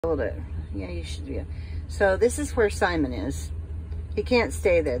Hold it. Yeah, you should be. So this is where Simon is. He can't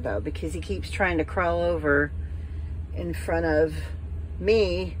stay there though because he keeps trying to crawl over in front of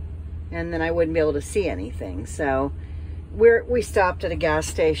me, and then I wouldn't be able to see anything. So we stopped at a gas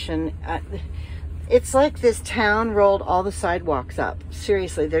station. It's like this town rolled all the sidewalks up.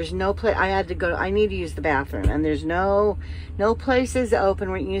 Seriously, there's no place. I had to go. I need to use the bathroom, and there's no places open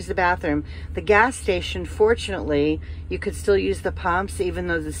where you can use the bathroom. The gas station, fortunately, you could still use the pumps even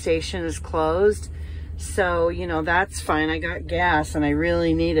though the station is closed. So, you know, that's fine. I got gas, and I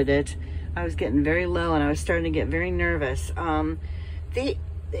really needed it. I was getting very low, and I was starting to get very nervous.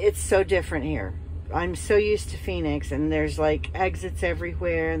 It's so different here. I'm so used to Phoenix, and there's like exits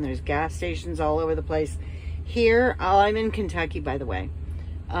everywhere, and there's gas stations all over the place. Here, I'm in Kentucky, by the way.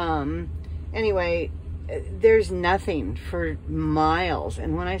 Anyway, there's nothing for miles.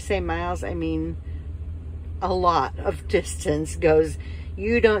 And when I say miles, I mean a lot of distance goes.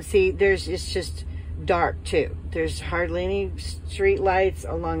 You don't see, it's just dark too. There's hardly any street lights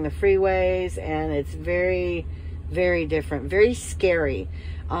along the freeways, and it's very, very different, very scary.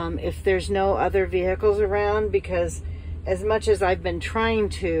 If there's no other vehicles around, because as much as I've been trying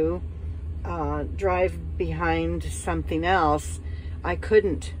to drive behind something else, I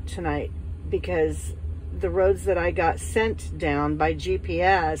couldn't tonight because the roads that I got sent down by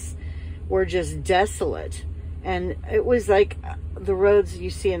GPS were just desolate. And it was like the roads you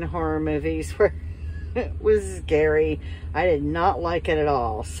see in horror movies where it was scary. I did not like it at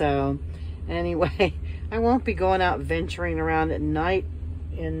all. So anyway, I won't be going out venturing around at night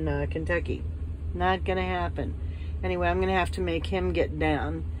in Kentucky. Not gonna happen. Anyway, I'm gonna have to make him get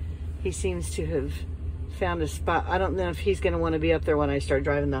down. He seems to have found a spot. I don't know if he's gonna want to be up there when I start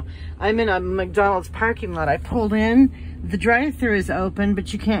driving though. I'm in a McDonald's parking lot. I pulled in. The drive-thru is open,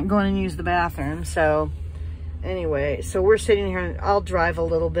 but you can't go in and use the bathroom. So anyway, so we're sitting here, and I'll drive a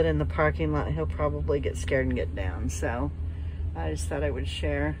little bit in the parking lot. He'll probably get scared and get down. So I just thought I would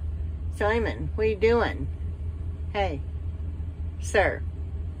share. Simon, what are you doing? Hey, sir.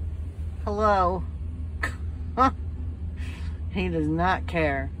 Hello. He does not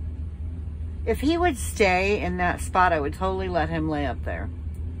care. If he would stay in that spot, I would totally let him lay up there.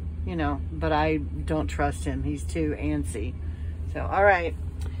 You know, but I don't trust him. He's too antsy. So, all right.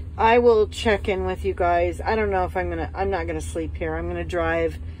 I will check in with you guys. I don't know if I'm not gonna sleep here. I'm gonna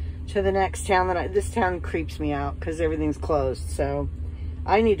drive to the next town this town creeps me out because everything's closed. So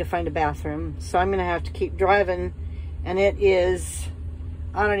I need to find a bathroom. So I'm gonna have to keep driving, and it is,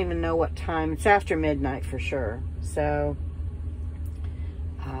 I don't even know what time. It's after midnight for sure. So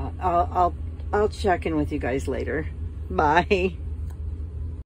I'll check in with you guys later. Bye.